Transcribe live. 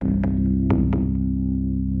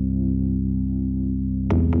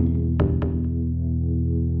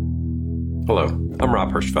I'm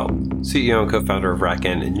Rob Hirschfeld, CEO and co-founder of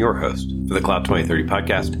RackN and your host for the Cloud 2030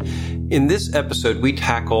 podcast. In this episode, we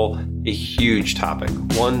tackle a huge topic,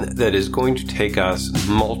 one that is going to take us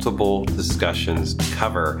multiple discussions to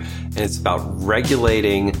cover, and it's about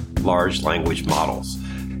regulating large language models.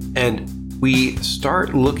 And we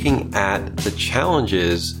start looking at the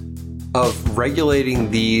challenges of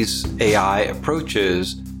regulating these AI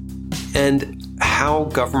approaches and how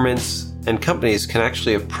governments and companies can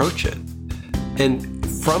actually approach it. And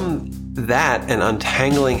from that and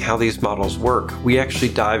untangling how these models work, we actually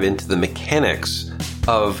dive into the mechanics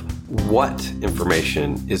of what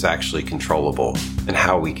information is actually controllable and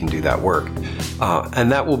how we can do that work.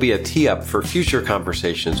 And that will be a tee up for future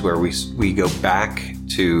conversations where we go back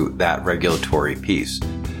to that regulatory piece.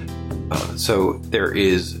 So there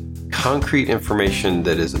is concrete information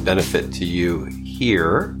that is a benefit to you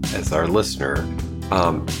here as our listener,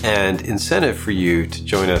 and incentive for you to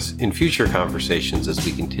join us in future conversations as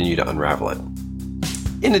we continue to unravel it.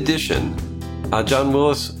 In addition, John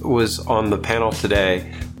Willis was on the panel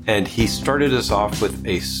today, and he started us off with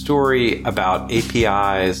a story about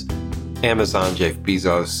APIs, Amazon, Jeff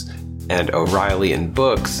Bezos, and O'Reilly and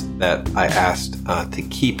books that I asked to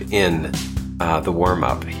keep in the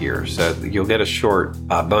warm-up here. So you'll get a short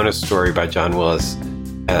bonus story by John Willis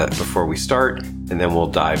before we start, and then we'll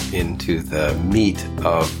dive into the meat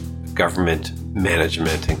of government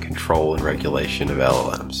management and control and regulation of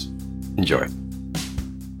LLMs. Enjoy.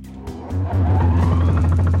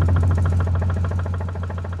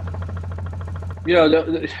 You know,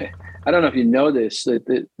 I don't know if you know this,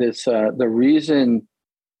 the reason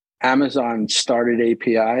Amazon started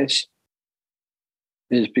APIs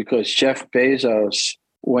is because Jeff Bezos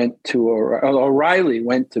O'Reilly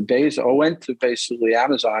went to basically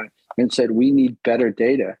Amazon and said, we need better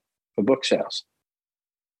data for book sales.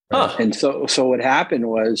 Huh. And so what happened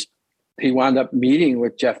was he wound up meeting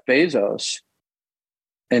with Jeff Bezos,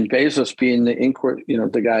 and Bezos being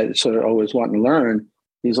the guy that sort of always wanting to learn,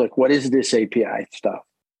 he's like, what is this API stuff?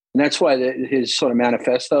 And that's why his sort of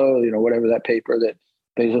manifesto, whatever that paper that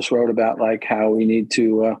Bezos wrote about, like how we need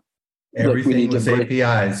to, everything was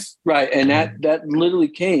APIs. Right. And that literally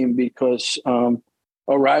came because Tim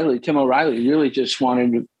O'Reilly really just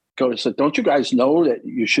wanted to go and said, don't you guys know that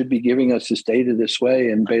you should be giving us this data this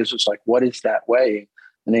way? And Bezos was like, what is that way?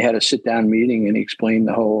 And they had a sit down meeting and he explained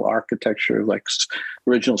the whole architecture of like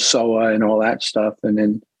original SOA and all that stuff. And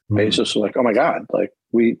then Bezos was like, oh my God, like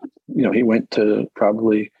he went to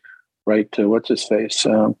probably right to what's his face.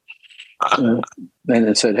 And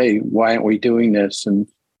it said, hey, why aren't we doing this? And,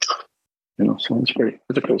 so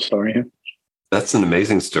it's a cool story. Yeah. That's an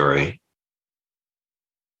amazing story.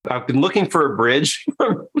 I've been looking for a bridge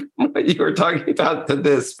from what you were talking about to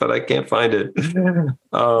this, but I can't find it.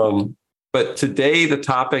 But today the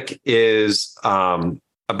topic is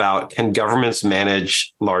about, can governments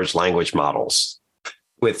manage large language models?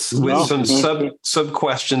 With some sub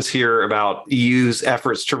questions here about EU's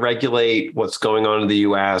efforts to regulate what's going on in the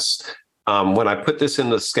US. When I put this in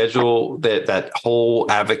the schedule, that whole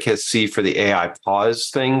advocacy for the AI pause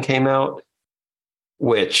thing came out,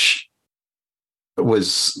 which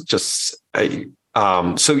was just I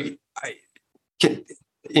think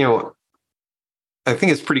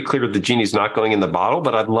it's pretty clear the genie's not going in the bottle,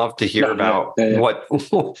 but I'd love to hear about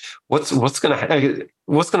what's going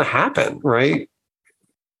to happen, right?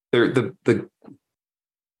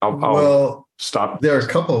 I'll stop. There are a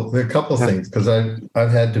couple things, because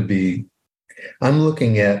I'm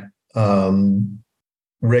looking at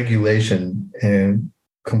regulation and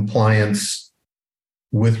compliance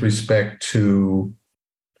with respect to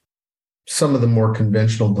some of the more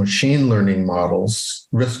conventional machine learning models,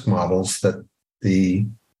 risk models that the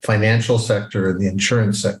financial sector and the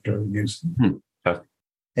insurance sector are using. Okay.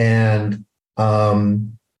 And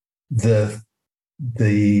the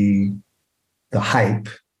hype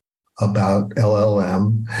about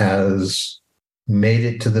LLM has made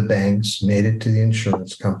it to the banks, made it to the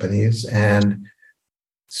insurance companies. And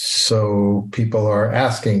so people are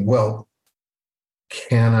asking, well,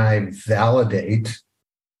 can I validate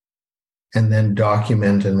and then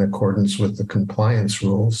document in accordance with the compliance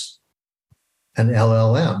rules an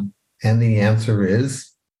LLM? And the answer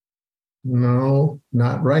is no,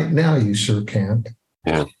 not right now. You sure can't.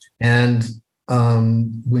 Yeah. And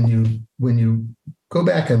when you go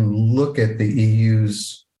back and look at the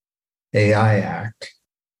EU's AI Act,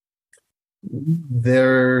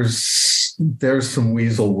 there's some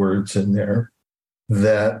weasel words in there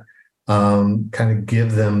that kind of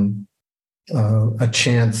give them a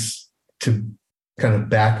chance to kind of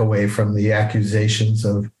back away from the accusations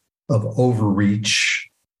of overreach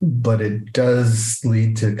but it does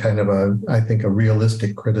lead to kind of I think, a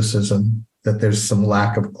realistic criticism that there's some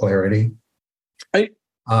lack of clarity.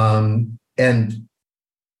 And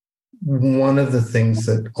one of the things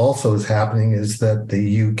that also is happening is that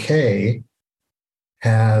the UK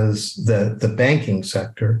has the banking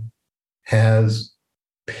sector has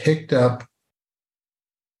picked up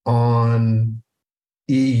on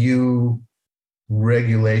EU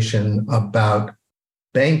regulation about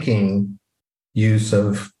banking use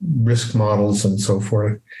of risk models and so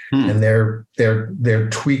forth, and they're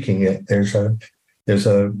tweaking it. There's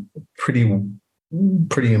a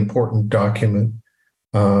pretty important document.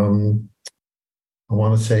 I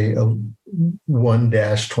want to say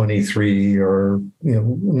 1-23 or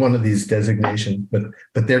one of these designations, but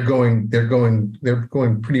they're going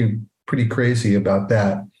pretty crazy about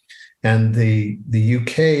that. And the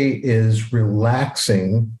UK is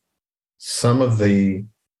relaxing some of the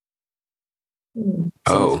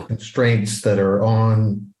constraints that are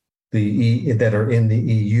on that are in the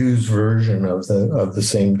EU's version of the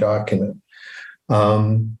same document.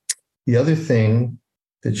 The other thing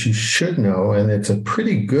that you should know, and it's a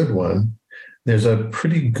pretty good one, there's a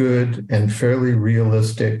pretty good and fairly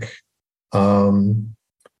realistic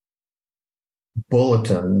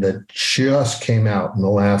bulletin that just came out in the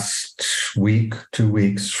last week, 2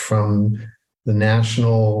 weeks, from the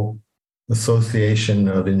National Association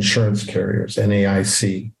of Insurance Carriers,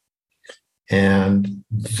 NAIC. And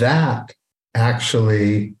that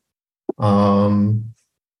actually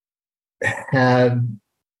had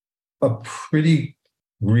a pretty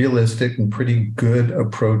realistic and pretty good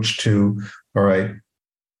approach to, all right,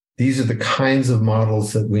 these are the kinds of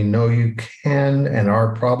models that we know you can and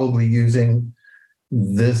are probably using.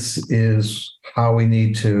 This is how we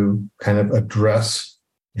need to kind of address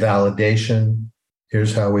validation.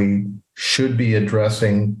 Here's how we should be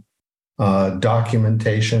addressing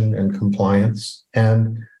documentation and compliance.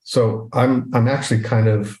 And so I'm actually kind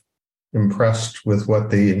of impressed with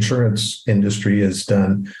what the insurance industry has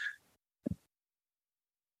done.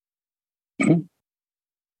 One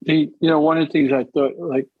of the things I thought,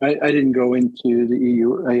 like, I didn't go into the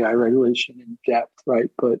EU AI regulation in depth, right?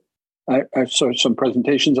 But I saw some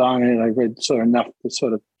presentations on it. I read sort of enough to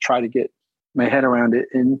sort of try to get my head around it.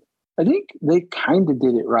 And I think they kind of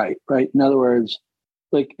did it right? In other words,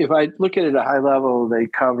 like, if I look at it at a high level, they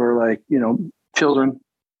cover, like, children,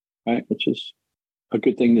 right? Which is a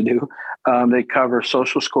good thing to do. They cover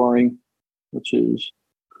social scoring, which is,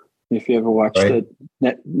 if you ever watched the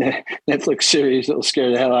Netflix series, it'll scare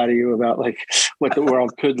the hell out of you about, like, what the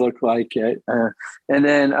world could look like. And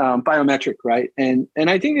then biometric, right? And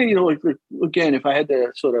I think, again, if I had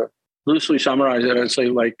to sort of loosely summarize it, I'd say,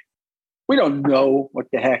 like, we don't know what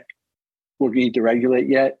the heck we're going to regulate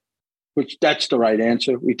yet, which that's the right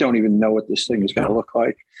answer. We don't even know what this thing is going to look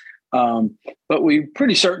like. But we're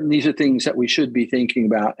pretty certain these are things that we should be thinking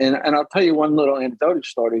about. And I'll tell you one little anecdotal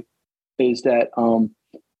story is that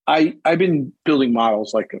I've been building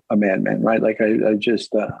models like a madman, right? Like I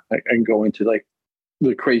can go into, like,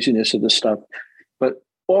 the craziness of this stuff, but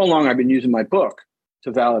all along I've been using my book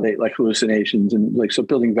to validate, like, hallucinations and, like, so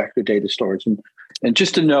building vector data stores and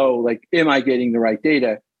just to know, like, am I getting the right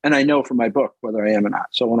data? And I know from my book whether I am or not.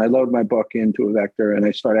 So when I load my book into a vector and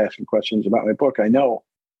I start asking questions about my book, I know,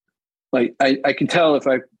 like, I can tell if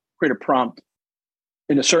I create a prompt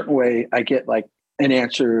in a certain way, I get, like, an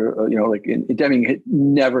answer, like Deming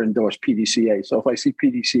never endorsed PDCA. So if I see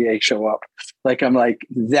PDCA show up, like, I'm like,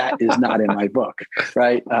 that is not in my book.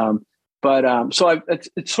 Right. So it's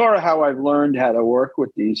sort of how I've learned how to work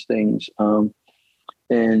with these things.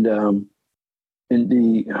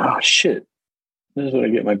 This is where I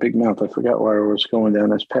get my big mouth. I forgot where I was going down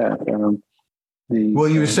this path. Well,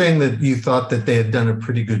 you were saying that you thought that they had done a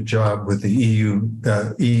pretty good job with the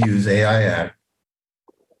EU's AI Act.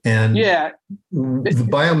 And the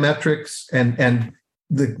biometrics and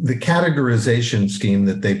the categorization scheme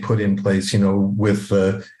that they put in place, with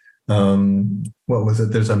the what was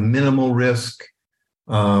it? There's a minimal risk,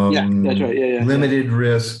 that's right. Limited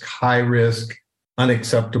risk, high risk,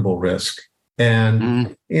 unacceptable risk,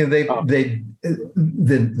 and the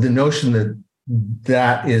notion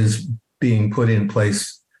that is being put in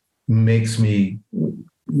place makes me.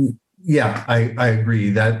 Yeah, I agree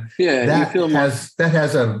that that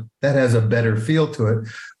has a better feel to it.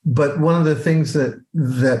 But one of the things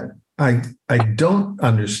that I don't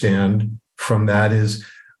understand from that is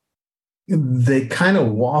they kind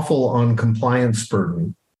of waffle on compliance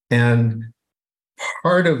burden, and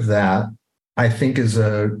part of that, I think, is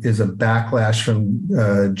a backlash from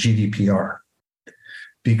GDPR,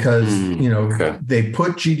 because they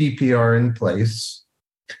put GDPR in place,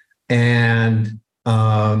 and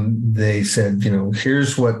They said,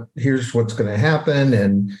 here's what's going to happen,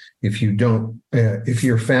 and if you don't, if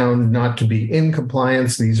you're found not to be in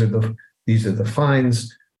compliance, these are the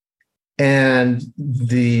fines. And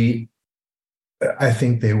I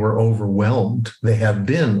think they were overwhelmed. They have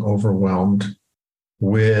been overwhelmed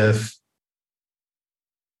with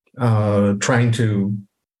trying to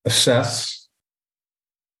assess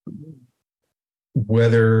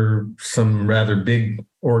whether some rather big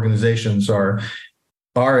organizations are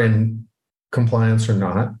in compliance or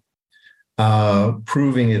not,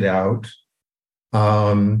 proving it out,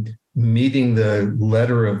 meeting the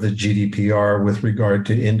letter of the GDPR with regard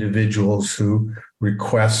to individuals who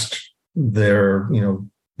request their,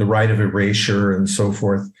 the right of erasure and so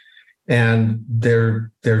forth. And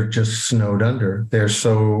they're just snowed under. They're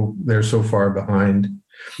so far behind.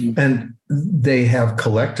 Mm-hmm. And they have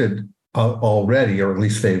collected already, or at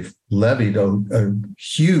least they've levied a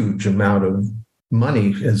huge amount of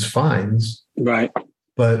money as fines. Right.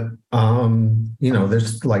 But,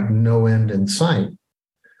 there's like no end in sight.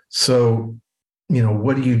 So,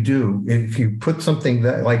 what do you do? If you put something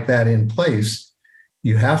like that in place,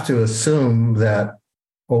 you have to assume that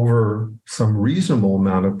over some reasonable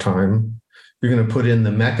amount of time, you're going to put in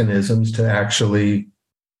the mechanisms to actually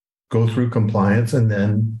go through compliance and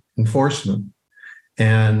then enforcement.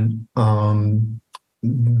 And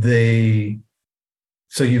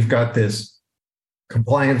so you've got this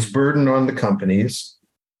compliance burden on the companies.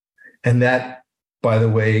 And that, by the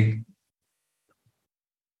way,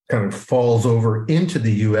 kind of falls over into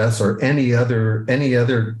the US or any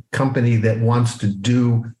other company that wants to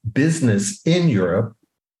do business in Europe.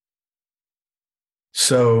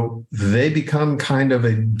 So they become kind of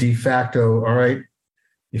a de facto, all right,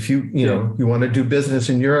 if you want to do business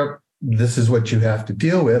in Europe, this is what you have to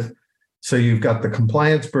deal with. So you've got the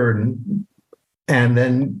compliance burden, and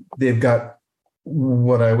then they've got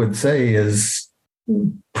what I would say is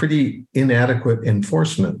pretty inadequate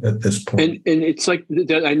enforcement at this point. And it's like,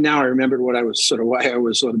 now I remembered why I was sort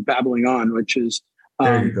of babbling on, which is,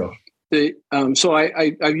 there you go. So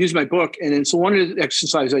I've used my book, and then so one of the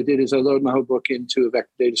exercises I did is I loaded my whole book into a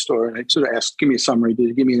vector data store, and I sort of asked, give me a summary,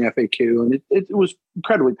 give me an FAQ, and it was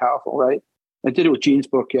incredibly powerful, right? I did it with Gene's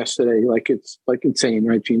book yesterday, it's like insane,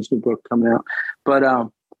 right? Gene's new book coming out, but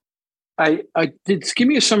I did give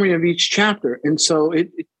me a summary of each chapter, and so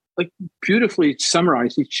it like beautifully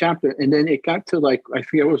summarized each chapter, and then it got to I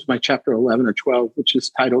forget what was my chapter 11 or 12, which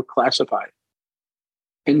is titled Classified,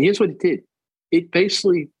 and here's what it did: it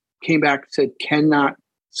basically came back and said, cannot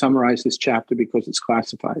summarize this chapter because it's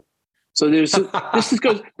classified. So there's a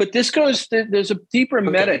deeper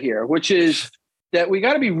meta here, which is that we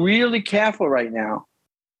got to be really careful right now.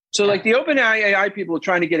 So like the OpenAI people are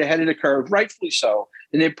trying to get ahead of the curve, rightfully so.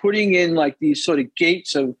 And they're putting in like these sort of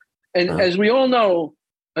gates of, and as we all know,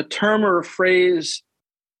 a term or a phrase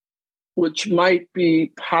which might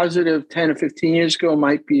be positive 10 or 15 years ago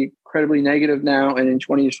might be incredibly negative now. And in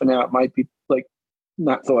 20 years from now, it might be like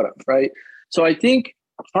not thought of, right? So I think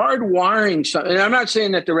hardwiring something, and I'm not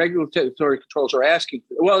saying that the regulatory controls are asking,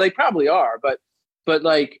 well, they probably are, but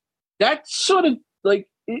like that's sort of like,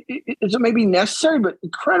 is it maybe necessary, but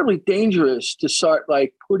incredibly dangerous to start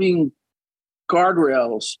like putting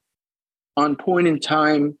guardrails on point in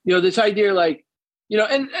time. This idea like,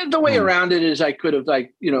 and the way around it is I could have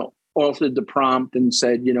altered the prompt and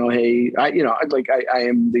said, hey, I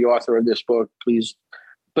am the author of this book, please.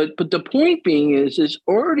 But the point being is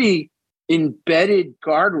already embedded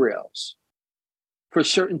guardrails for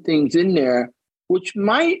certain things in there, which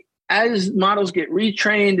might, as models get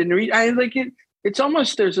retrained and it's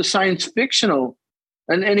almost, there's a science fictional,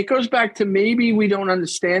 and it goes back to maybe we don't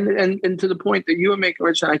understand it, and to the point that you were making,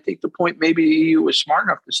 Rich, and I think the point maybe you was smart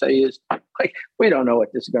enough to say is like, we don't know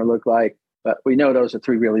what this is going to look like, but we know those are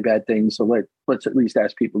three really bad things. So let's at least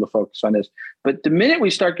ask people to focus on this. But the minute we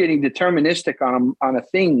start getting deterministic on a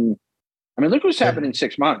thing, I mean, look what's happened in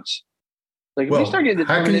 6 months. Like, if we start getting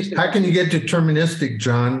deterministic, how can you get deterministic,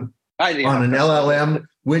 John, on an LLM,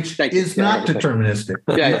 which is not deterministic?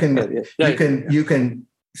 You can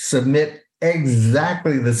submit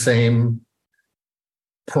exactly the same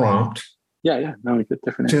prompt. No,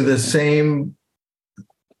 different to the same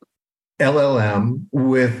LLM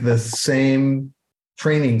with the same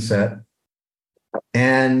training set,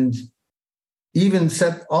 and even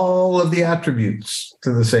set all of the attributes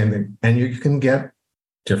to the same thing, and you can get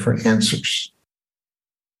different answers.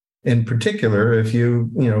 In particular, if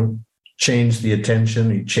you change the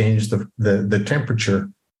attention, you change the temperature,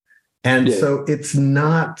 and so it's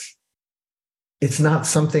not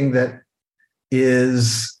something that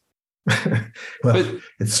is Well,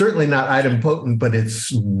 it's certainly not idempotent, but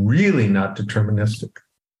it's really not deterministic.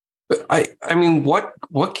 I mean, what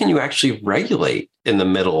can you actually regulate in the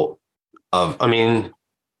middle of? I mean,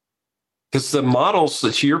 because the models,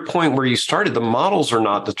 to your point where you started, the models are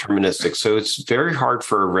not deterministic. So it's very hard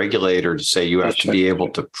for a regulator to say you have to be able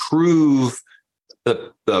to prove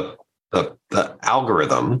the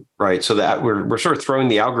algorithm, right? So that we're sort of throwing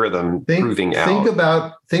the algorithm proving out.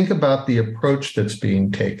 Think about the approach that's being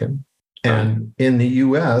taken. And in the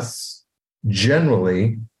US,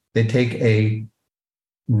 generally, they take a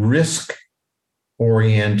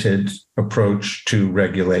risk-oriented approach to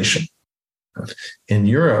regulation. In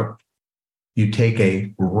Europe, you take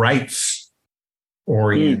a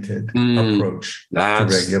rights-oriented approach to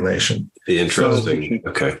regulation. Interesting.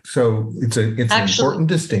 So it's an important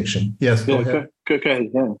distinction. Yes, go ahead. Go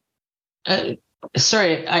ahead. Yeah.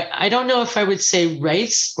 Sorry, I don't know if I would say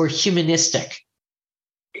rights or humanistic.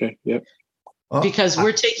 Okay. Yep. Because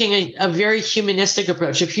we're taking a very humanistic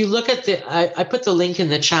approach. If you look at I put the link in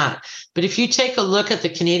the chat, but if you take a look at the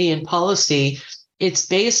Canadian policy, it's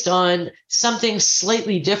based on something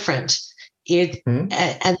slightly different.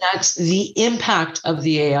 And that's the impact of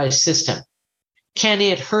the AI system. Can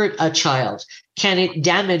it hurt a child? Can it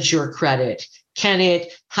damage your credit? Can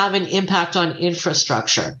it have an impact on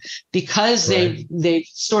infrastructure? Because they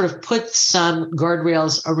sort of put some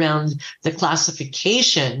guardrails around the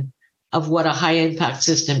classification of what a high impact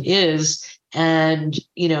system is. And,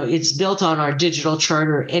 it's built on our digital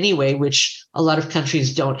charter anyway, which a lot of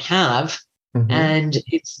countries don't have. Mm-hmm. And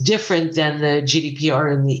it's different than the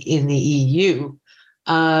GDPR in the EU.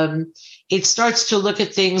 It starts to look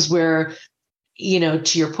at things where,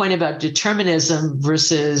 to your point about determinism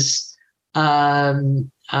versus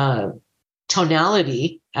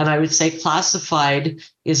tonality, and I would say classified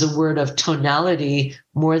is a word of tonality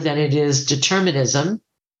more than it is determinism,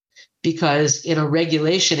 because in a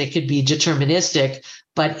regulation, it could be deterministic,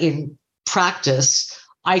 but in practice,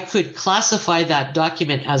 I could classify that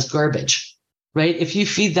document as garbage, right? If you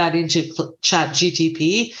feed that into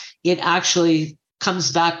ChatGPT, it actually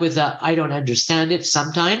comes back with I don't understand it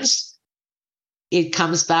sometimes. It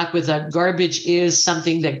comes back with garbage is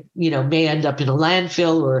something that, may end up in a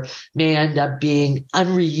landfill or may end up being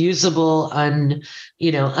unreusable,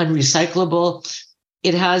 unrecyclable.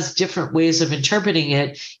 It has different ways of interpreting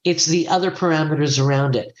it. It's the other parameters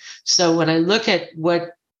around it. So when I look at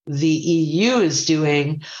what the EU is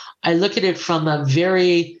doing, I look at it from a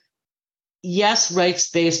very,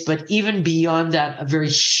 rights-based, but even beyond that, a very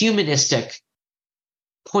humanistic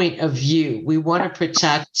point of view. We want to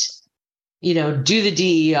protect, do the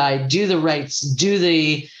DEI, do the rights, do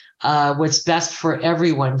the what's best for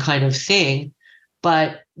everyone kind of thing.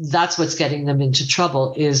 But that's what's getting them into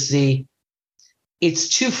trouble is it's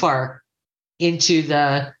too far into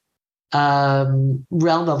the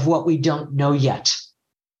realm of what we don't know yet,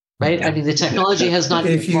 right? Yeah. I mean, the technology has not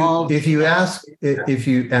evolved. I've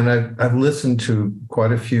listened to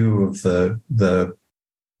quite a few of the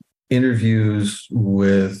interviews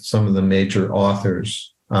with some of the major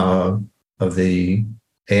authors of the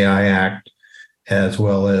AI Act, as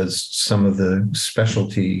well as some of the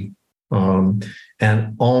specialty,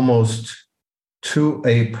 and almost to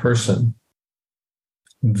a person,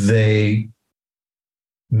 they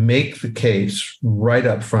make the case right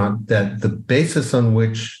up front that the basis on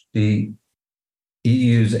which the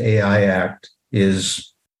EU's AI Act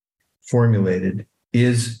is formulated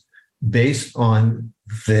is based on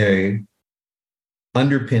the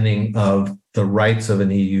underpinning of the rights of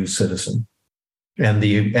an EU citizen and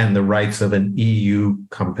the rights of an EU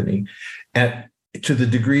company, to the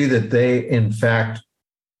degree that they, in fact,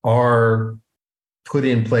 are put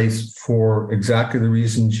in place for exactly the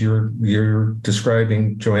reasons you're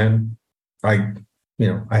describing, Joanne. I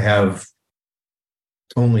have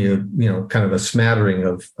only a kind of a smattering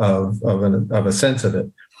of a sense of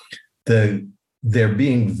it. They're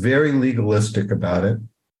being very legalistic about it,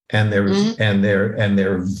 and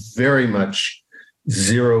they're very much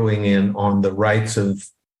zeroing in on the rights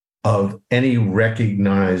of any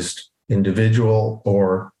recognized individual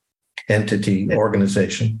or entity,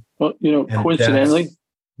 organization. Well, coincidentally,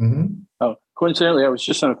 I was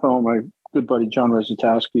just on the phone with my good buddy John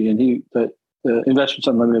Rezatowski, and the Investments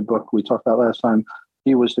Unlimited book we talked about last time,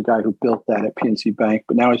 he was the guy who built that at PNC Bank,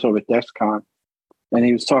 but now he's over at Dexcom. And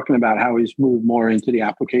he was talking about how he's moved more into the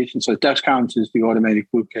application. So Dexcom is the automated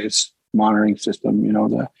glucose monitoring system,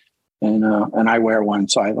 and I wear one,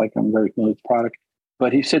 so I'm very familiar with the product.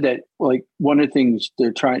 But he said that one of the things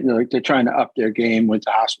they're trying to up their game with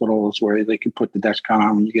the hospitals where they can put the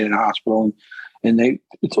Dexcom when you get in a hospital, and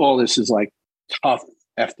it's all this is tough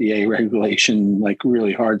FDA regulation, like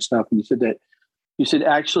really hard stuff. And you said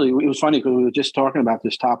actually, it was funny because we were just talking about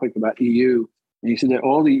this topic about EU, and you said that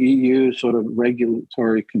all the EU sort of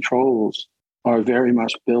regulatory controls are very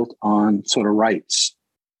much built on sort of rights.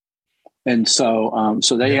 And so,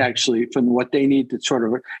 so they actually, from what they need to sort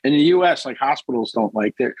of, in the U.S., like hospitals don't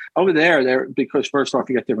like over there, they're, because first off,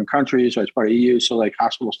 you got different countries, right? It's part of EU. So like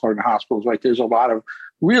hospitals, starting hospitals, right? There's a lot of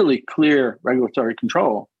really clear regulatory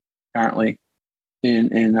control apparently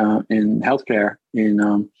in healthcare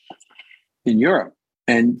in Europe.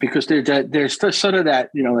 And because there's sort of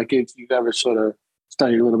that, like if you've ever sort of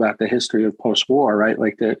studied a little about the history of post-war, right?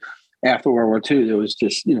 Like after World War II, there was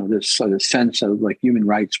just, this sort of sense of like human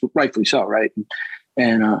rights, rightfully so, right?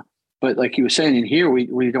 And but like you were saying in here,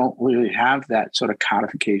 we don't really have that sort of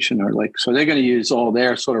codification or like, so they're going to use all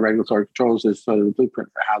their sort of regulatory controls as sort of the blueprint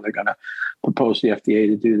for how they're going to propose the FDA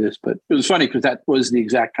to do this. But it was funny because that was the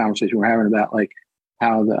exact conversation we're having about like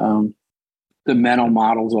how the mental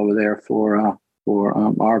models over there for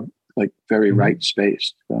our like very rights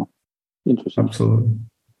based. So interesting. Absolutely.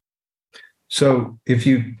 So if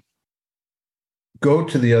you go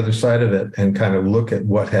to the other side of it and kind of look at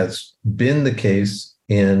what has been the case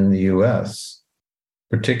in the US,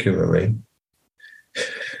 particularly,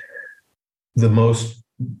 the most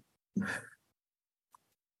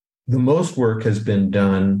work has been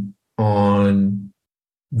done on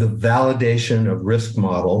the validation of risk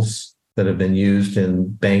models that have been used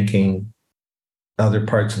in banking, other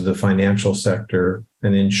parts of the financial sector,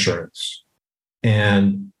 and insurance.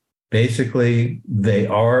 And basically, they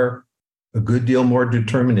are a good deal more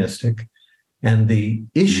deterministic. And the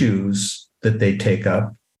issues that they take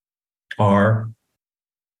up are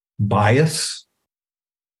bias,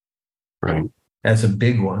 right, as a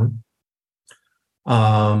big one.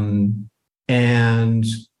 And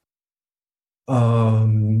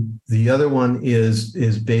the other one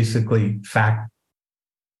is basically fact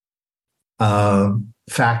and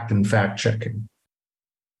fact checking.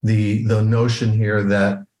 The notion here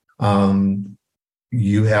that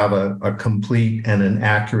you have a complete and an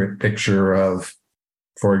accurate picture of,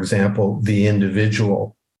 for example, the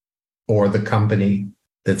individual or the company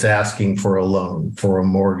that's asking for a loan, for a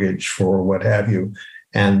mortgage, for what have you,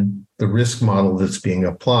 and the risk model that's being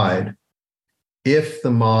applied. If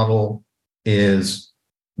the model is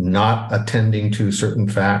not attending to a certain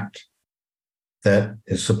fact that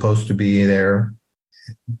is supposed to be there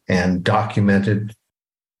and documented,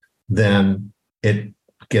 then it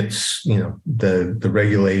gets, the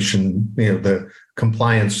regulation, the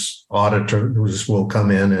compliance auditors will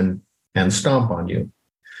come in and stomp on you.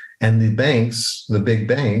 And the banks, the big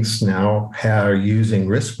banks now are using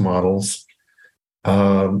risk models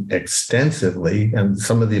extensively, and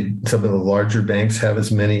some of the larger banks have as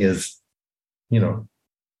many as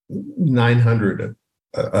 900,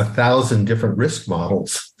 1,000 different risk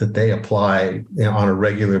models that they apply on a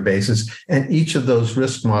regular basis, and each of those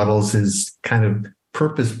risk models is kind of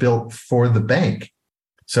purpose built for the bank.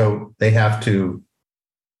 So they have to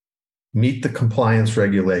meet the compliance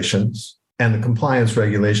regulations. And the compliance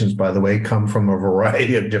regulations, by the way, come from a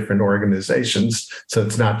variety of different organizations. So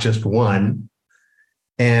it's not just one.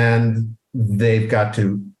 And they've got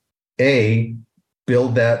to, A,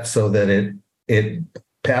 build that so that it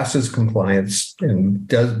passes compliance and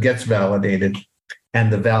gets validated. And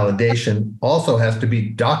the validation also has to be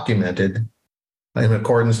documented in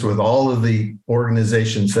accordance with all of the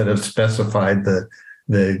organizations that have specified the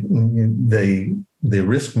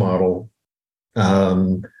risk model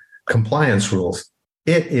compliance rules.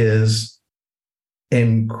 It is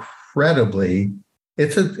incredibly,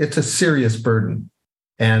 it's a serious burden,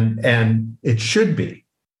 and it should be.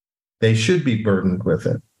 They should be burdened with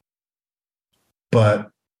it,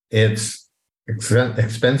 but it's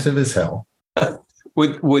expensive as hell.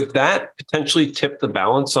 Would that potentially tip the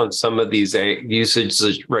balance on some of these usages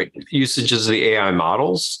of the AI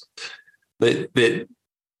models? That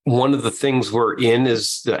one of the things we're in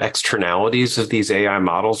is the externalities of these AI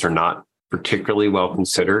models are not particularly well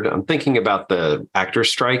considered. I'm thinking about the actor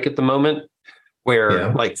strike at the moment,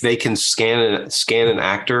 where like they can scan an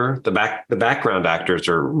actor. The background actors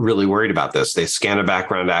are really worried about this. They scan a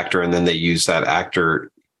background actor and then they use that actor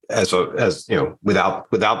as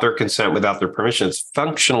without their consent, without their permission. It's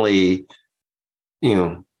functionally,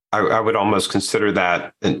 I would almost consider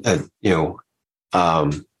that an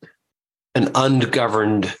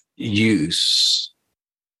ungoverned use.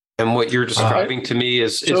 And what you're describing to me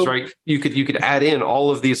is right. You could add in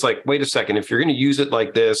all of these, like, wait a second, if you're going to use it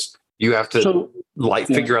like this, you have to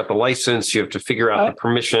figure out the license. You have to figure out the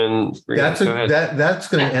permission. That's going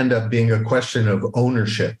to end up being a question of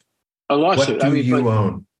ownership. A lawsuit. What do you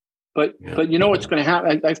own? But you know what's going to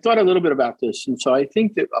happen? I've thought a little bit about this, and so I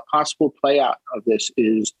think that a possible play out of this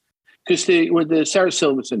is because with the Sarah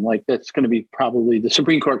Silverson, like that's going to be probably the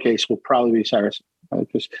Supreme Court case will probably be Sarah,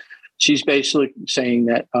 because she's basically saying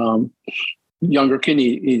that younger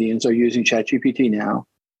Canadians are using ChatGPT now,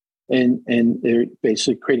 and they're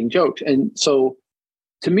basically creating jokes. And so,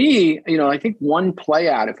 to me, I think one play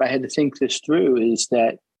out, if I had to think this through, is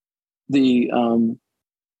that the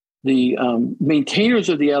maintainers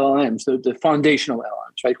of the LLMs, the foundational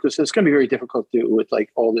LLMs, right? Because it's going to be very difficult to do with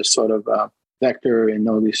like all this sort of vector and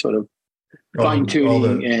all these sort of fine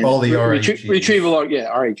tuning and all the retrieval.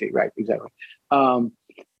 Yeah, RAG, right? Exactly.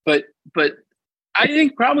 But I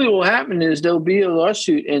think probably what will happen is there'll be a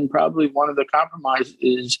lawsuit, and probably one of the compromises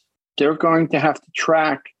is they're going to have to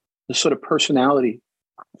track the sort of personality.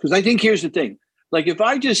 Because I think here's the thing: like if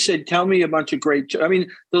I just said, "Tell me a bunch of great," the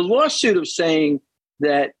lawsuit of saying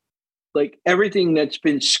that. Like everything that's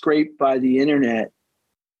been scraped by the internet,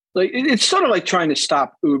 like it's sort of like trying to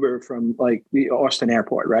stop Uber from like the Austin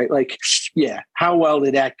airport, right? Like, yeah, how well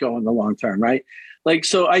did that go in the long term, right? Like,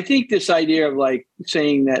 so I think this idea of like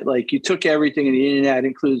saying that like you took everything and the internet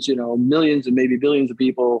includes, millions and maybe billions of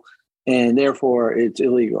people, and therefore it's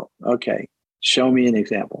illegal. Okay, show me an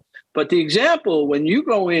example. But the example, when you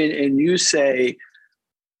go in and you say,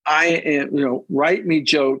 I am, write me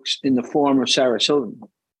jokes in the form of Sarah Silverman.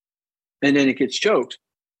 And then it gets jokes,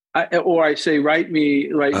 I say, write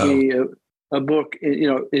me a book, in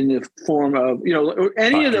the form of, or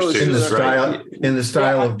any of those in the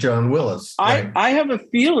style of John Willis. Right? I have a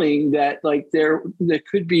feeling that like there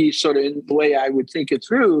could be sort of, in the way I would think it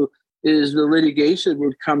through, is the litigation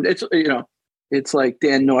would come. It's like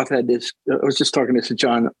Dan North had this. I was just talking to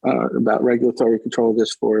John about regulatory control of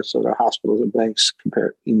this for sort of hospitals and banks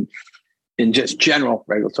compared in just general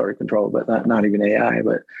regulatory control, but not even AI.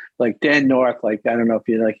 But like Dan North, like, I don't know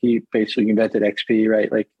if he basically invented XP,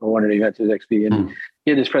 right? Like one of the inventors of XP. And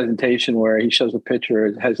he had this presentation where he shows a picture,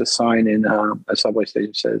 it has a sign in a subway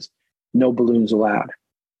station says, "No balloons allowed."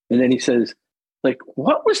 And then he says, like,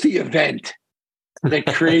 what was the event that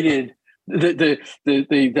created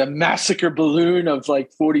the massacre balloon of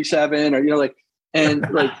like 47 or,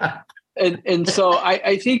 and like, And so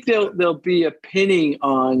I think there'll be a pinning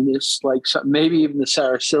on this, like maybe even the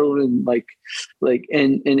Sarah Silverman,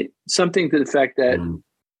 and something to the fact that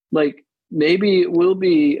like maybe it will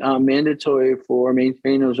be mandatory for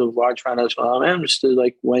maintainers of large foundational LLMs to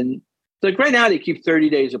right now they keep 30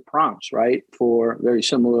 days of prompts, right? For very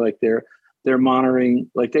similar, like they're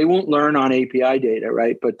monitoring, like they won't learn on API data,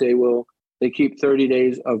 right? But they keep 30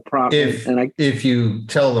 days of prompts. If you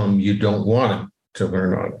tell them you don't want them to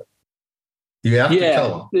learn on it. You have to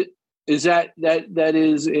tell them. Is that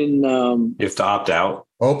is in? You have to opt out.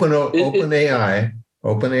 OpenAI.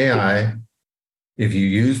 If you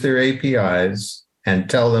use their APIs and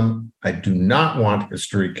tell them, I do not want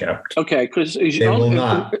history kept. Okay, because they will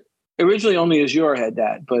not. Originally, only Azure had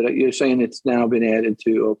that, but you're saying it's now been added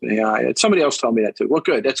to OpenAI. Somebody else told me that too. Well,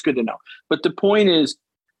 good. That's good to know. But the point is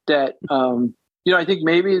that I think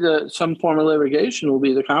maybe some form of litigation will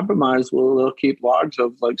be the compromise. They'll keep logs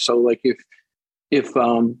of if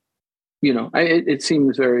it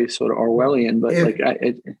seems very sort of Orwellian, but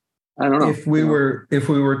I don't know. If we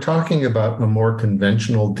were talking about a more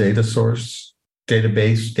conventional data source,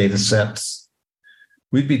 database, data sets,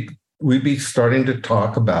 we'd be starting to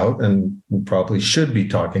talk about, and we probably should be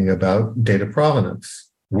talking about, data provenance.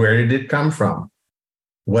 Where did it come from?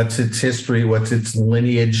 What's its history? What's its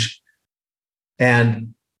lineage?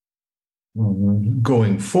 And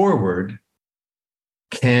going forward,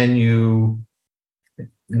 can you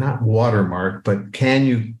not watermark, but can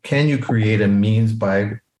you create a means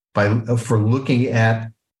for looking at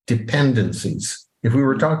dependencies? If we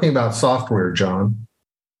were talking about software, John,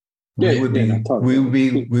 we would be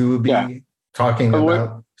talking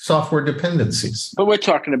about software dependencies. But we're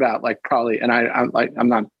talking about like probably, and I'm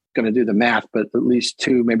not going to do the math, but at least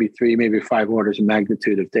 2, maybe 3, maybe 5 orders of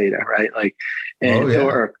magnitude of data, right?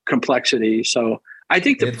 Or complexity. So I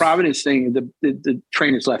think the provenance thing, the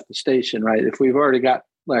train has left the station, right? If we've already got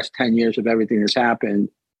last 10 years of everything that's happened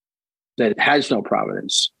that has no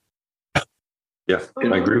provenance. Yeah,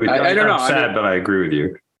 I agree with you. I don't know. I'm sad, but I agree with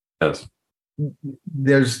you.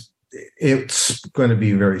 Yes. It's going to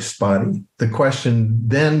be very spotty. The question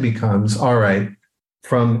then becomes, all right,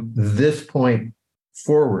 from this point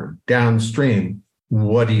forward, downstream,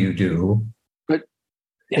 what do you do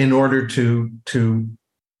in order to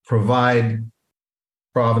provide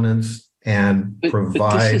provenance and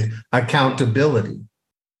provide accountability?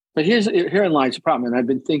 But herein lies the problem, and I've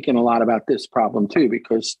been thinking a lot about this problem too,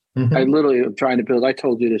 because I literally am trying to build. I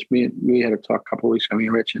told you this. We had a talk a couple of weeks ago, me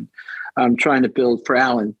and Rich, and I'm trying to build for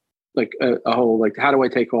Alan like a whole like how do I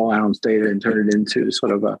take all Alan's data and turn it into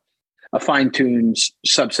sort of a fine-tuned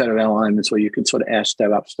subset of LLMs where you can sort of ask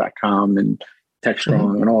DevOps.com and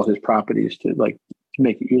TechStrong and all his properties to like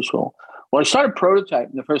make it useful. Well, I started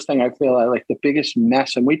prototyping. The first thing I feel like the biggest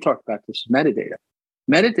mess, and we talked about this, is metadata.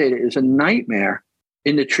 Metadata is a nightmare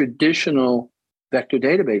in the traditional vector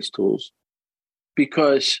database tools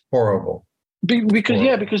because horrible.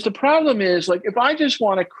 Because the problem is like if I just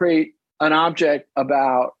want to create an object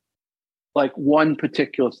about like one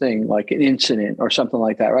particular thing, like an incident or something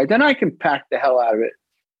like that, right? Then I can pack the hell out of it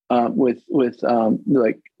with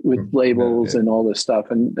labels and all this stuff,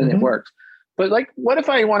 and it works. But like, what if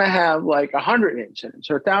I want to have like 100 incidents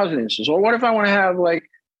or 1,000 incidents, or what if I want to have like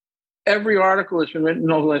every article that's been written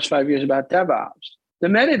over the last 5 years about DevOps? The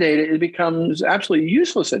metadata, it becomes absolutely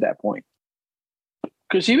useless at that point.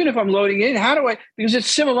 Because even if I'm loading in, because it's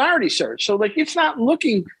similarity search. So like, it's not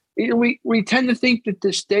looking, we tend to think that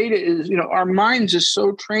this data is, our minds are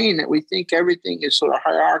so trained that we think everything is sort of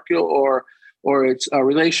hierarchical or it's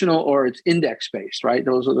relational or it's index-based, right?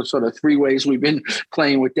 Those are the sort of three ways we've been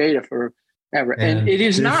playing with data forever. And it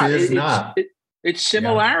is not. It's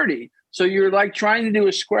similarity. Yeah. So you're like trying to do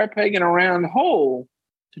a square peg in a round hole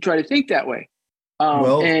to try to think that way.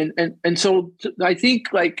 And so I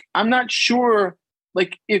think like, I'm not sure,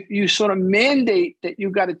 like if you sort of mandate that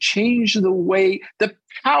you've got to change the way, the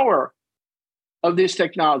power of this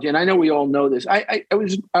technology. And I know we all know this.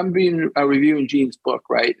 I'm reviewing Gene's book,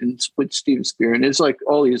 right? And it's with Steven Spear. And it's like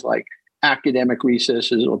all these like academic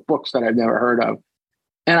recesses or books that I've never heard of.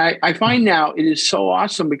 And I find now it is so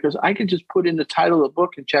awesome because I can just put in the title of the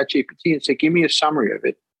book in ChatGPT and say, give me a summary of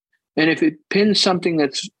it. And if it pins something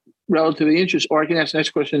that's relatively interesting, or I can ask the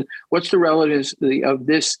next question, what's the relevance of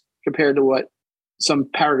this compared to what some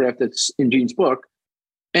paragraph that's in Gene's book?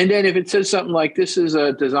 And then if it says something like, this is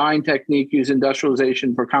a design technique used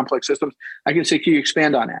industrialization for complex systems, I can say, can you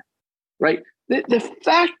expand on that? Right? The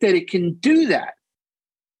fact that it can do that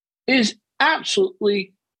is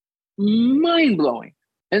absolutely mind-blowing.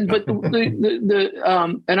 But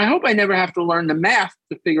and I hope I never have to learn the math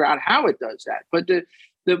to figure out how it does that. But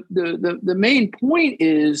the main point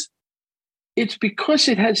is it's because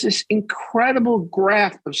it has this incredible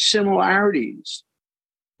graph of similarities,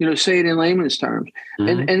 say it in layman's terms.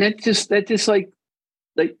 Mm-hmm. And that just like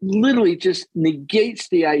literally just negates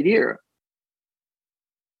the idea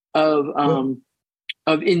of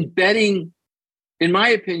embedding. In my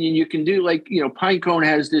opinion, you can do like, Pinecone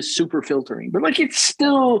has this super filtering, but like it's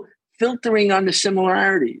still filtering on the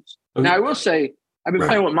similarities. Okay. Now I will say I've been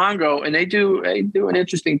playing with Mongo, and they do an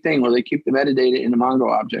interesting thing where they keep the metadata in the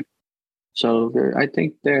Mongo object. So I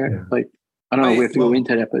think they're like, I don't know if we have to go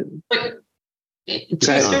into that, but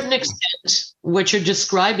to a certain extent, what you're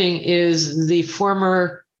describing is the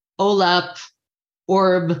former OLAP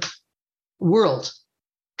orb world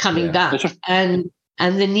coming back. Right.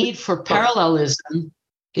 And the need for parallelism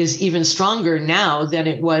is even stronger now than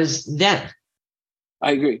it was then.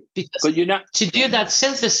 I agree. But you're not to do that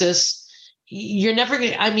synthesis. You're never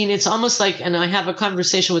going to, it's almost like, and I have a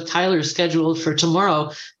conversation with Tyler scheduled for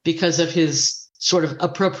tomorrow because of his sort of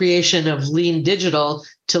appropriation of lean digital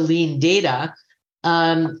to lean data.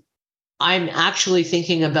 I'm actually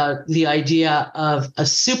thinking about the idea of a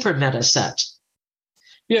super meta set.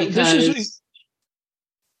 Yeah,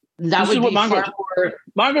 That would be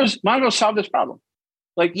Mongo solved this problem.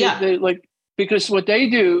 Because what they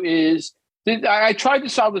do is I tried to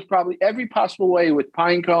solve this problem every possible way with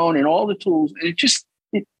Pinecone and all the tools, and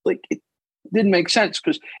it didn't make sense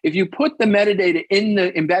because if you put the metadata in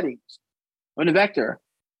the embeddings on the vector,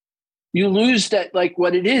 you lose that like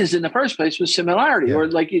what it is in the first place with similarity, or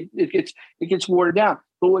like it gets watered down.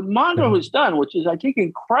 But what Mongo has done, which is I think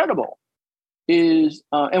incredible, is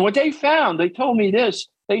and what they found, they told me this.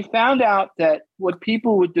 They found out that what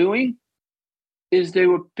people were doing is they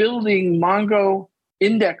were building Mongo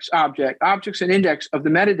index objects and index of the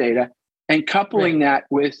metadata and coupling that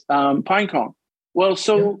with Pinecone. Well,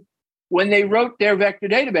 when they wrote their vector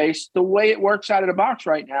database, the way it works out of the box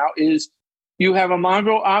right now is you have a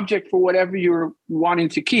Mongo object for whatever you're wanting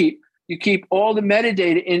to keep. You keep all the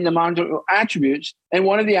metadata in the Mongo attributes, and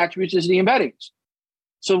one of the attributes is the embeddings.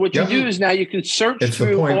 So what you do is now you can search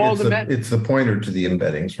through all it's the pointer to the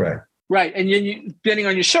embeddings, right? Right. And then depending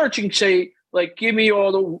on your search, you can say, like, give me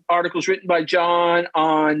all the articles written by John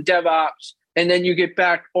on DevOps, and then you get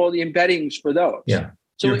back all the embeddings for those. Yeah.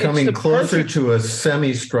 So you're coming closer to a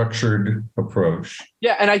semi-structured approach.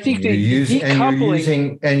 Yeah. And I think you're using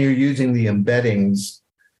the embeddings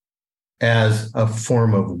as a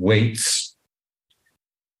form of weights.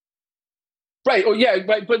 Right. Oh, yeah.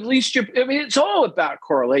 But at least it's all about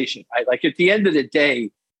correlation. Right? Like at the end of the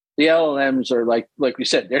day, the LLMs are like we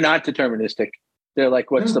said, they're not deterministic. They're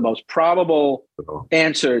like, what's the most probable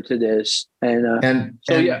answer to this? And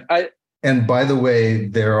by the way,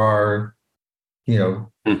 there are,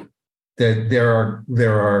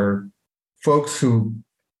 there are folks who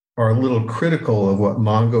are a little critical of what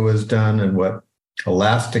Mongo has done and what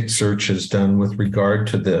Elasticsearch has done with regard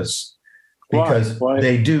to this, because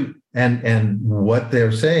they do. And what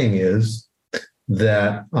they're saying is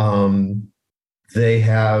that they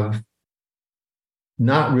have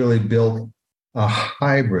not really built a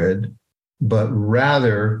hybrid, but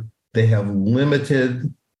rather they have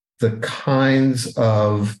limited the kinds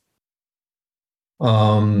of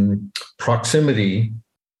proximity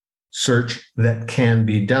search that can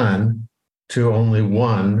be done to only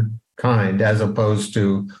one kind, as opposed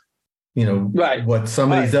to what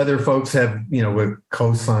some of these other folks have, with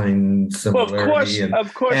cosine similarity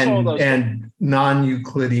of course, all those and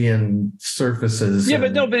non-Euclidean surfaces. Yeah,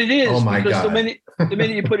 but it is. Oh my God. The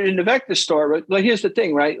minute you put it in the vector store, like here's the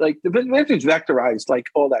thing, right? Like the vector's vectorized, like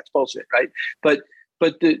all that's bullshit, right? But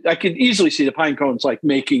I could easily see the pine cones like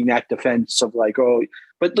making that defense of like,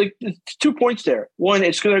 but like 2 points there. One,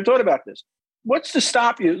 it's because I thought about this. What's to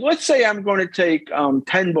stop you? Let's say I'm going to take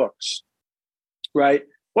 10 books, right?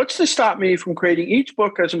 What's to stop me from creating each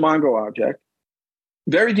book as a Mongo object,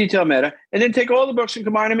 very detailed meta, and then take all the books and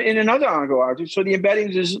combine them in another Mongo object? So the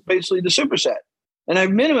embeddings is basically the superset, and I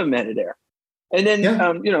have minimum meta there. And then,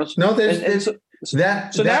 now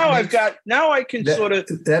I can sort of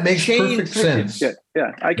that makes perfect sense.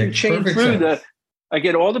 Yeah, I can chain through I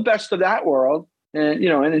get all the best of that world, and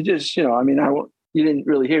and it just you didn't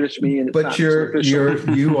really hear this from me, but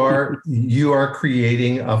you are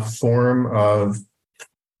creating a form of.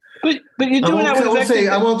 But you're doing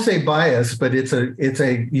I won't say bias, but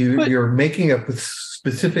you're making a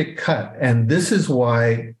specific cut, and this is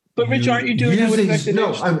why. But Rich, aren't you doing that with vector data?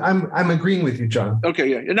 No, I'm agreeing with you, John. Okay,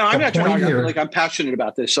 yeah. No, I'm not trying to argue. Like I'm passionate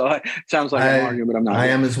about this, so it sounds like I'm arguing, but I'm not. I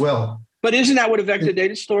am as well. But isn't that what a vector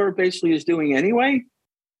data store basically is doing anyway?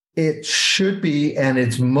 It should be, and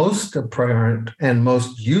it's most apparent and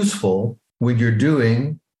most useful when you're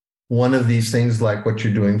doing one of these things like what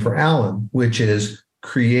you're doing for Alan, which is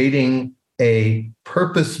creating a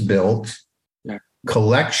purpose-built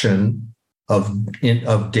collection of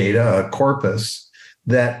data, a corpus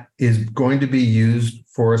that is going to be used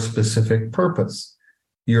for a specific purpose.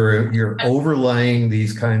 You're overlaying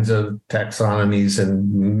these kinds of taxonomies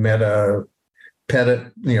and metadata,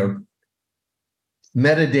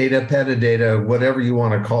 petadata, whatever you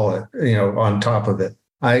want to call it, on top of it.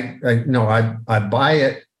 I buy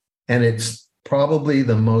it, and it's probably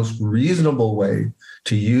the most reasonable way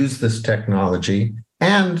to use this technology.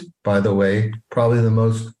 And by the way, probably the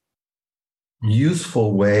most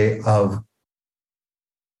useful way of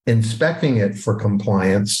inspecting it for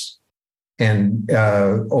compliance and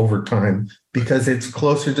over time, because it's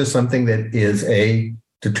closer to something that is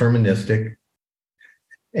deterministic,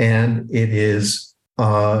 and it's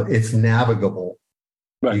navigable.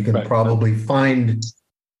 Right, you can probably find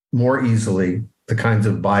more easily the kinds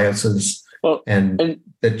of biases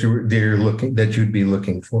that you'd be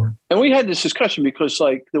looking for. And we had this discussion because,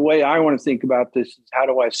 like, the way I want to think about this is, how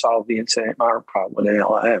do I solve the incident environment problem with an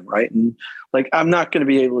LLM, right? And like, I'm not going to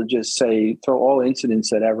be able to just say throw all incidents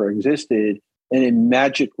that ever existed and then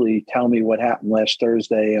magically tell me what happened last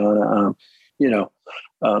Thursday on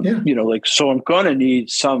like, so I'm going to need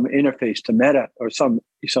some interface to Meta or some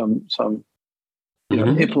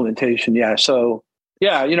implementation. Yeah. So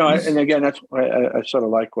yeah, and again, that's why I sort of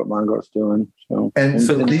like what Mongo's doing. So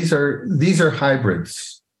these are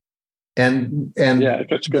hybrids, and yeah,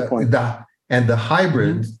 that's a good point. The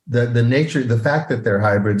hybrids, the nature, the fact that they're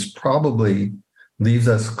hybrids probably leaves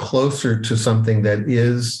us closer to something that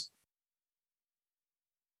is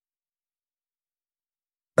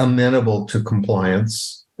amenable to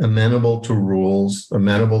compliance, amenable to rules,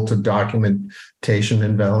 amenable to documentation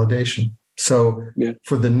and validation. So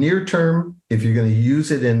for the near term, if you're going to use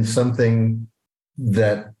it in something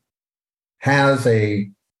that has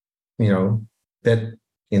that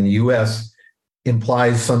in the US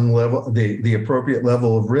implies some level, the appropriate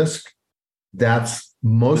level of risk, that's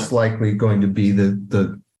most likely going to be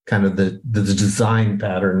the kind of the design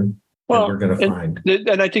pattern that we're going to find.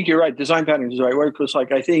 And I think you're right. Design pattern is the right word, because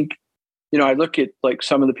like, I think, I look at like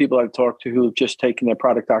some of the people I've talked to who have just taken their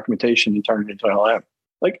product documentation and turned it into an LLM.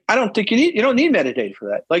 Like, I don't think you don't need metadata for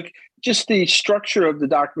that. Like, just the structure of the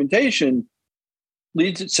documentation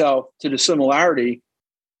leads itself to the similarity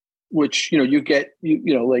which you get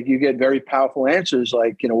you get very powerful answers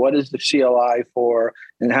like what is the CLI for,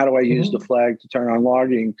 and how do I use the flag to turn on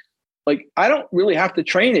logging? Like I don't really have to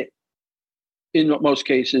train it in most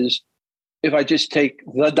cases if I just take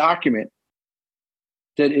the document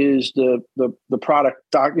that is the product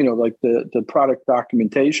the product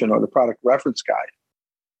documentation or the product reference guide,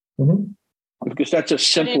 because that's a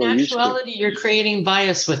simpler. But in actuality, you're creating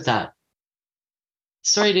bias with that.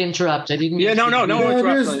 Sorry to interrupt. I didn't. Yeah, no.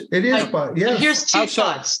 It is. Yes. Here's two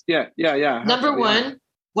thoughts. Yeah. Number one,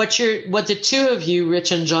 what the two of you,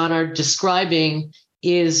 Rich and John, are describing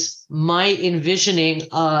is my envisioning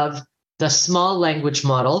of the small language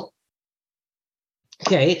model.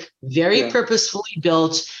 Okay, very purposefully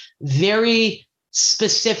built, very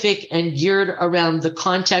specific and geared around the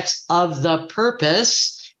context of the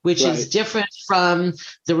purpose, which is different from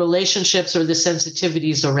the relationships or the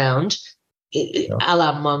sensitivities around. A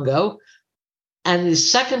la Mongo. And the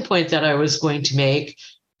second point that I was going to make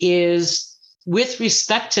is with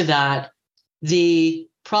respect to that, the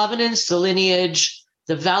provenance, the lineage,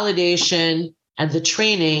 the validation, and the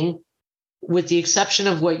training, with the exception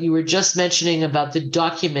of what you were just mentioning about the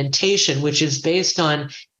documentation, which is based on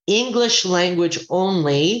English language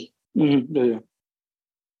only,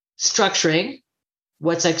 structuring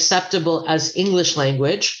what's acceptable as English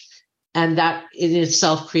language, and that in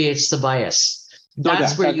itself creates the bias.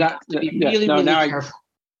 That's where you have to be really careful.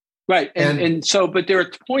 Right. And so, but there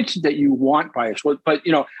are points that you want bias. But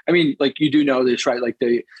I mean, like you do know this, right? Like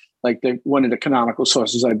the one of the canonical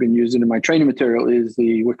sources I've been using in my training material is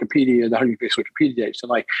the Wikipedia, the Hugging Face Wikipedia.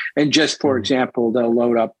 So and just for example, they'll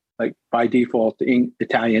load up like by default the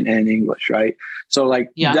Italian and English, right? So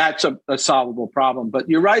that's a solvable problem. But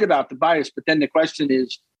you're right about the bias. But then the question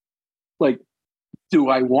is do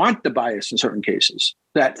I want the bias in certain cases,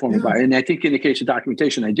 that form of bias? And I think in the case of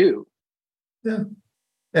documentation, I do. Yeah.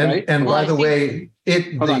 And by the way,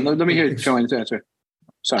 hold on, let me hear Joanne's answer.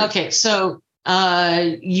 Sorry. Okay, so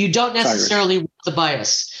you don't necessarily want the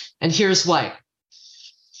bias. And here's why.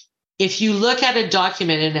 If you look at a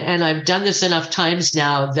document, and I've done this enough times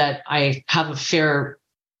now that I have a fair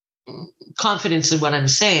confidence in what I'm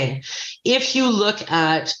saying. If you look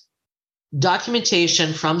at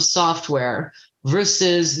documentation from software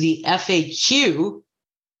versus the FAQ,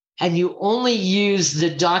 and you only use the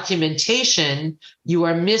documentation, you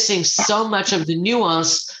are missing so much of the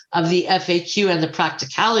nuance of the FAQ and the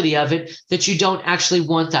practicality of it that you don't actually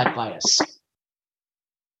want that bias.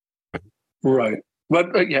 Right.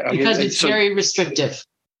 But because it's very restrictive.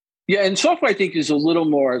 Yeah, and software I think is a little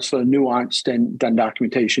more sort of nuanced than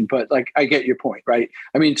documentation, but I get your point, right?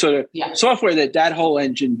 I mean, software that whole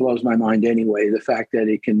engine blows my mind anyway. The fact that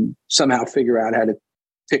it can somehow figure out how to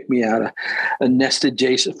pick me out a nested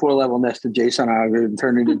JSON, 4-level nested JSON algorithm,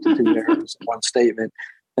 turn it into 2 errors in one statement.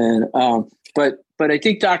 And but I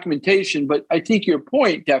think documentation. But I think your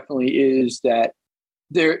point definitely is that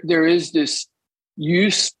there is this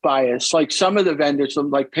use bias, like some of the vendors,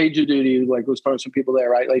 like PagerDuty, like was talking to some people there,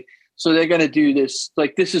 right? Like, so they're going to do this.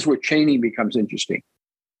 Like, this is where training becomes interesting,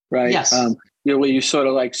 right? Yes. Where you sort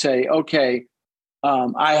of say, okay,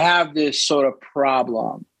 I have this sort of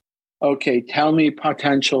problem. Okay, tell me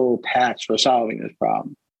potential paths for solving this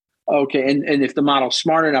problem. Okay, and if the model's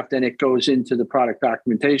smart enough, then it goes into the product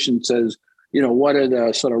documentation, says, what are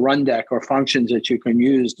the sort of run deck or functions that you can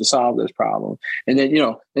use to solve this problem? And then,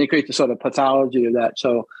 then you create the sort of pathology of that.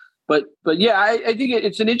 So, but yeah, I think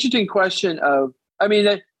it's an interesting question of,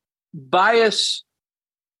 that bias,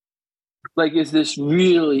 is this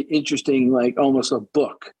really interesting, almost a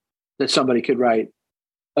book that somebody could write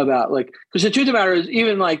about, because the truth of the matter is,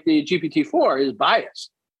 even the GPT-4 is biased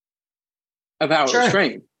of how it was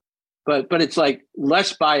trained, but it's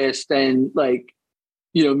less biased than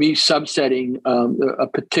me subsetting a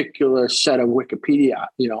particular set of Wikipedia,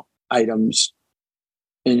 items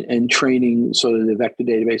and training sort of the vector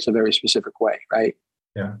database a very specific way, right?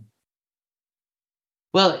 Yeah.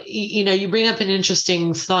 Well, you bring up an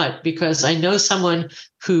interesting thought, because I know someone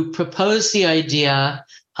who proposed the idea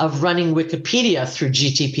of running Wikipedia through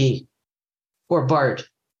GTP or BARD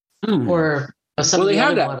or some. Well, they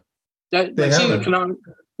have that. They have it.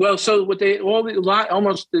 Well, so what they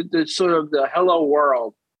almost the sort of the hello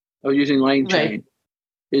world of using LangChain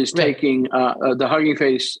is taking the Hugging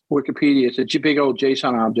Face Wikipedia. It's a big old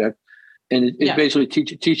JSON object, and it basically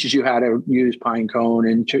teaches you how to use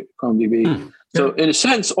Pinecone and ChromeDB. So in a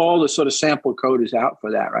sense, all the sort of sample code is out for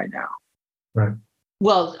that right now. Right.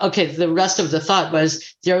 Well, okay. The rest of the thought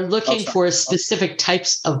was they're looking for specific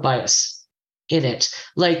types of bias in it.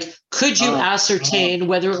 Could you ascertain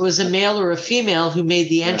whether it was a male or a female who made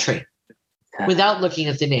the entry without looking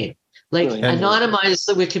at the name? Like anonymize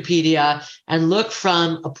the Wikipedia and look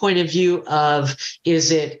from a point of view of,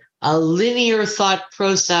 is it a linear thought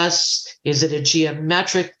process? Is it a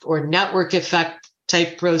geometric or network effect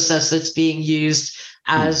type process that's being used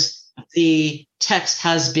as the text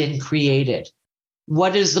has been created?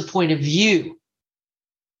 What is the point of view?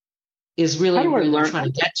 Is really where they're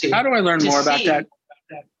trying to get to. How do I learn more about that?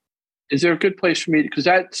 Is there a good place for me? Because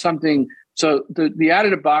that's something. So the out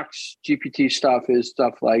of the box GPT stuff is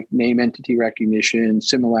stuff like name entity recognition,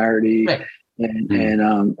 similarity, right.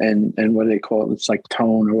 and what do they call it? It's like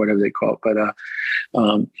tone or whatever they call it.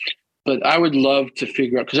 But I would love to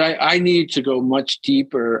figure out, because I need to go much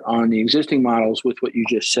deeper on the existing models with what you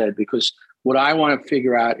just said, because what I want to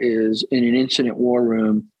figure out is in an incident war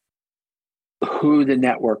room, who the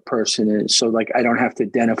network person is. So like, I don't have to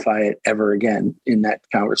identify it ever again in that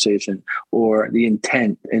conversation, or the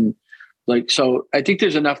intent. And like, so I think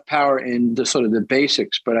there's enough power in the sort of the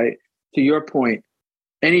basics, but to your point,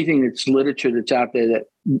 anything that's literature that's out there that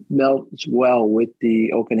melts well with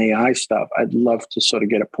the OpenAI stuff, I'd love to sort of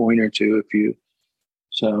get a point or two if you,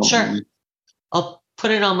 so. Sure. I'll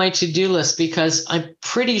put it on my to-do list, because I'm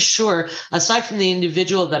pretty sure, aside from the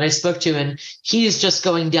individual that I spoke to, and he's just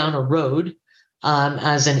going down a road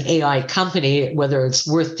as an AI company, whether it's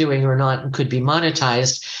worth doing or not and could be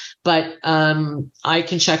monetized. But I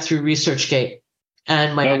can check through ResearchGate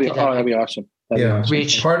and my that'd be awesome.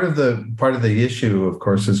 Reach. Part of the issue, of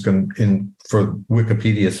course, is for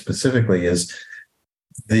Wikipedia specifically, is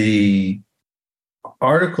the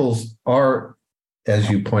articles are, as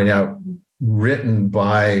you point out, written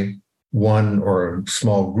by one or a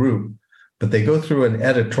small group, but they go through an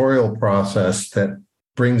editorial process that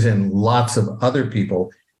brings in lots of other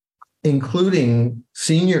people, including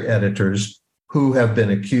senior editors who have been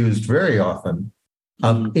accused very often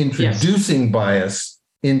of introducing bias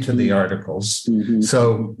into the articles. Mm-hmm.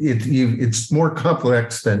 So it's more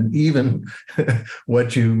complex than even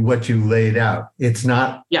what you laid out. It's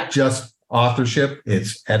not just authorship,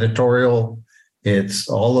 it's editorial, it's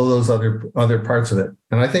all of those other parts of it.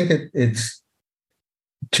 And I think it's,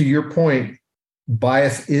 to your point,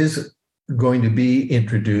 bias is going to be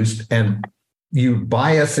introduced, and you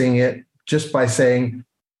biasing it just by saying,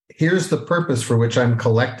 here's the purpose for which I'm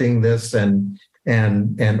collecting this and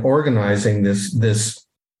organizing this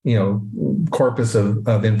corpus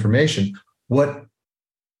of information. What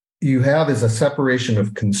you have is a separation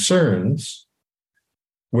of concerns,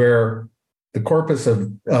 where the corpus of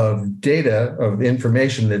data, of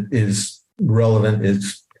information that is relevant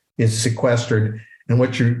is sequestered. And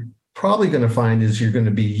what you're probably going to find is you're going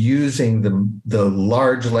to be using the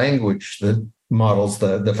large language, the models,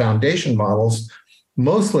 the foundation models,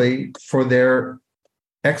 mostly for their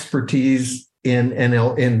expertise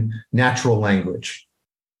in natural language.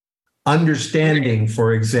 Understanding,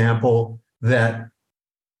 for example, that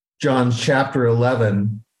John's chapter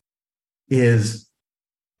 11 is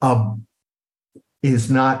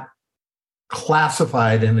not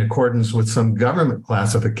classified in accordance with some government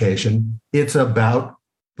classification. It's about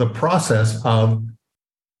the process of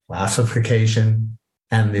classification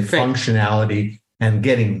and the functionality and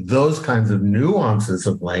getting those kinds of nuances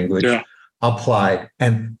of language applied.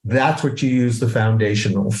 And that's what you use the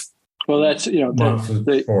foundational. Well, that's, it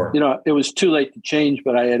was too late to change,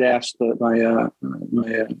 but I had asked my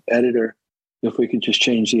editor if we could just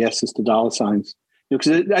change the S's to dollar signs.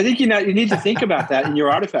 Because I think you need to think about that in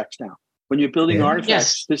your artifacts now. When you're building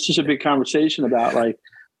artifacts, this is a big conversation about like,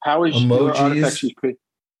 how is your artifacts created?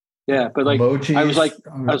 Yeah, but like emojis, I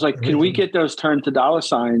was like, can we get those turned to dollar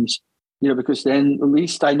signs? Because then at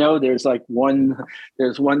least I know there's one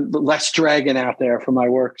less dragon out there for my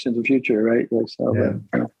works in the future, right?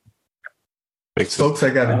 Folks,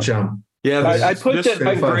 I got to jump. Yeah, I put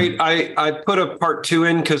I put a part 2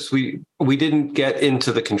 in because we didn't get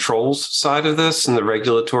into the controls side of this and the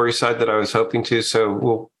regulatory side that I was hoping to. So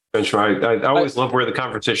we'll eventually. I always love where the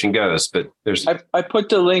conversation goes, but there's. I put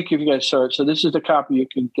the link if you guys saw it. So this is the copy you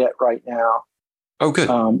can get right now. Oh, good.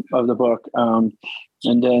 Of the book, and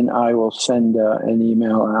then I will send an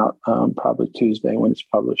email out probably Tuesday when it's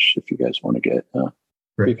published if you guys want to get a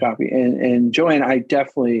free copy. And Joanne, I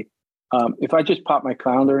definitely. If I just pop my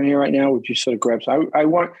calendar in here right now, would you sort of grab? So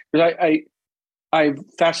I'm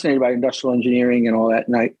fascinated by industrial engineering and all that,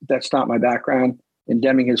 and that's not my background. And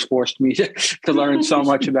Deming has forced me to learn so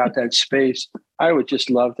much about that space. I would just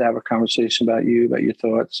love to have a conversation about your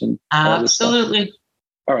thoughts and absolutely.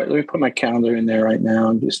 All right, let me put my calendar in there right now,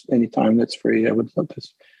 and just anytime that's free, I would love to.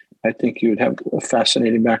 I think you would have a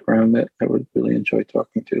fascinating background that I would really enjoy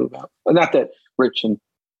talking to you about. Not that Rich and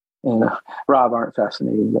Rob aren't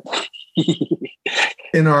fascinating, but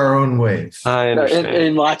in our own ways. I understand.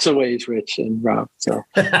 In lots of ways, Rich and Rob. So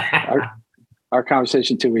our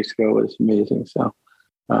conversation 2 weeks ago was amazing. So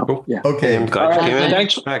Cool. yeah. Okay. I'm glad you came in.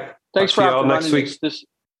 Thanks, Talk to you Rob, all for next running week. this.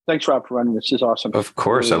 Thanks, Rob, for running this. This is awesome. Of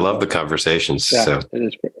course. I love the conversations. Yeah, So it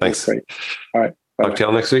is great. thanks. It's great. All right. Talk to you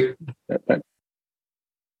all next week. Bye.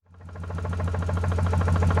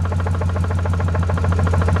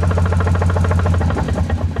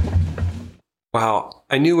 Wow.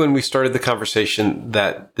 I knew when we started the conversation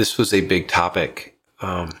that this was a big topic.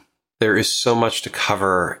 There is so much to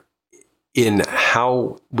cover in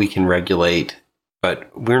how we can regulate, but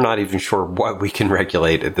we're not even sure what we can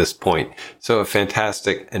regulate at this point. So a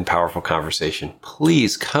fantastic and powerful conversation.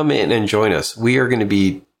 Please come in and join us. We are going to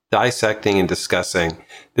be dissecting and discussing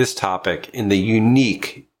this topic in the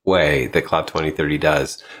unique way that Cloud 2030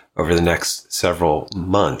 does over the next several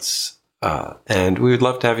months. And we would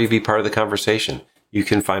love to have you be part of the conversation. You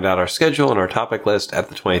can find out our schedule and our topic list at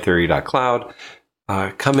the2030.cloud.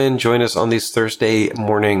 Come in, join us on these Thursday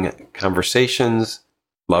morning conversations.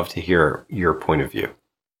 Love to hear your point of view.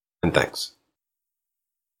 And thanks.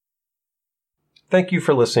 Thank you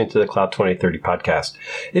for listening to the Cloud 2030 podcast.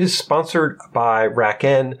 It is sponsored by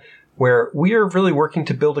RackN, where we are really working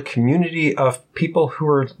to build a community of people who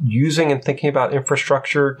are using and thinking about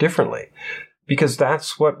infrastructure differently. Because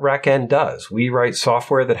that's what RackN does. We write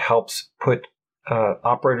software that helps put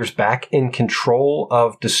operators back in control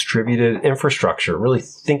of distributed infrastructure, really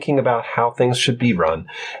thinking about how things should be run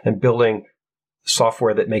and building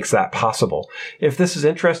software that makes that possible. If this is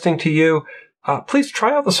interesting to you, please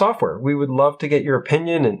try out the software. We would love to get your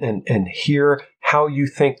opinion and hear how you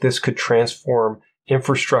think this could transform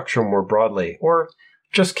infrastructure more broadly, or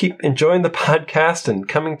just keep enjoying the podcast and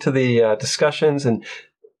coming to the discussions and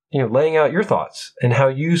laying out your thoughts and how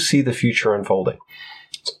you see the future unfolding.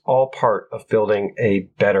 It's all part of building a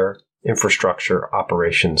better infrastructure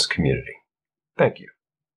operations community. Thank you.